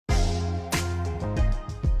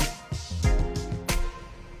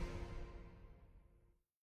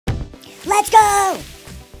Let's go!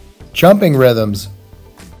 Jumping rhythms.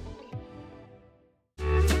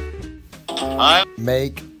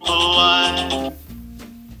 Make.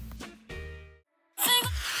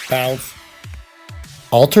 Bounce.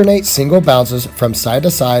 Alternate single bounces from side to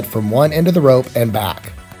side from one end of the rope and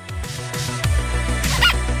back.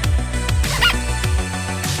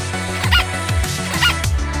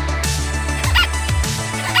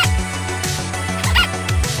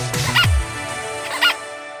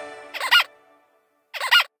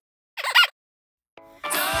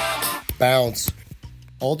 Bounce.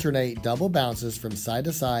 Alternate double bounces from side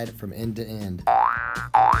to side from end to end.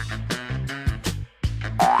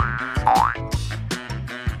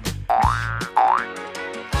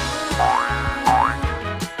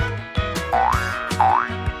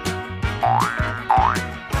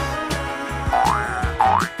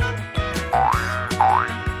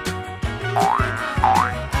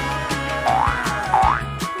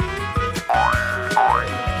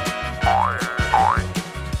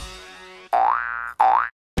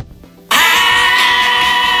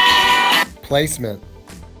 Placement.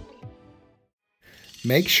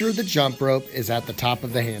 Make sure the jump rope is at the top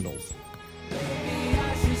of the handles.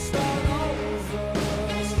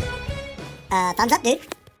 Thumbs up, dude.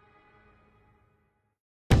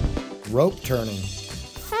 Rope turning.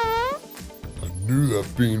 I knew that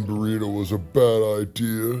bean burrito was a bad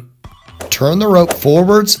idea. Turn the rope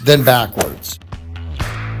forwards, then backwards.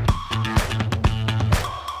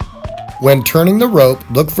 When turning the rope,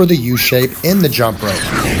 look for the U shape in the jump rope.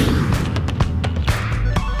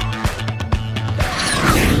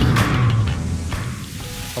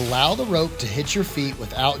 Allow the rope to hit your feet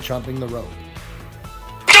without jumping the rope.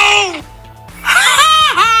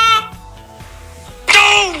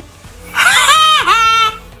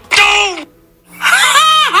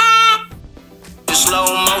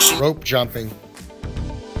 Rope jumping.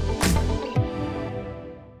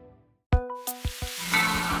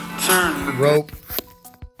 Rope.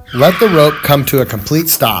 Let the rope come to a complete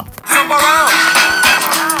stop.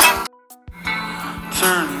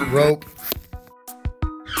 Rope.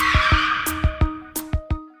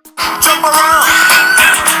 Jump around.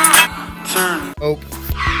 Turn. Rope.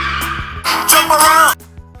 Jump around.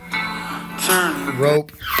 Turn.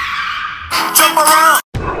 Rope. Jump around.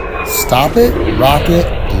 Stop it, rock it,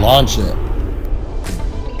 launch it.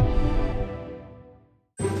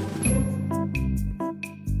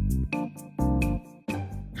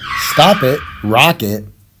 Stop it, rock it,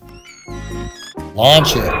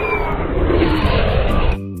 launch it.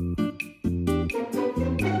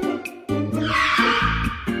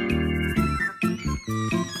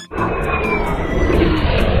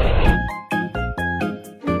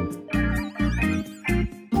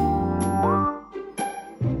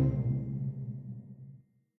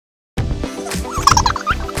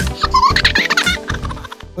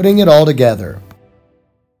 Putting it all together.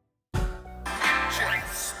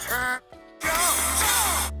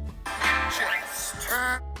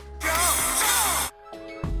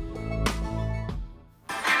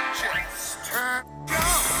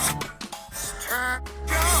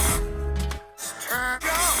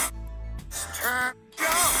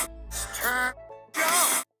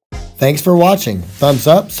 Thanks for watching. Thumbs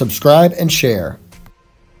up, subscribe, and share.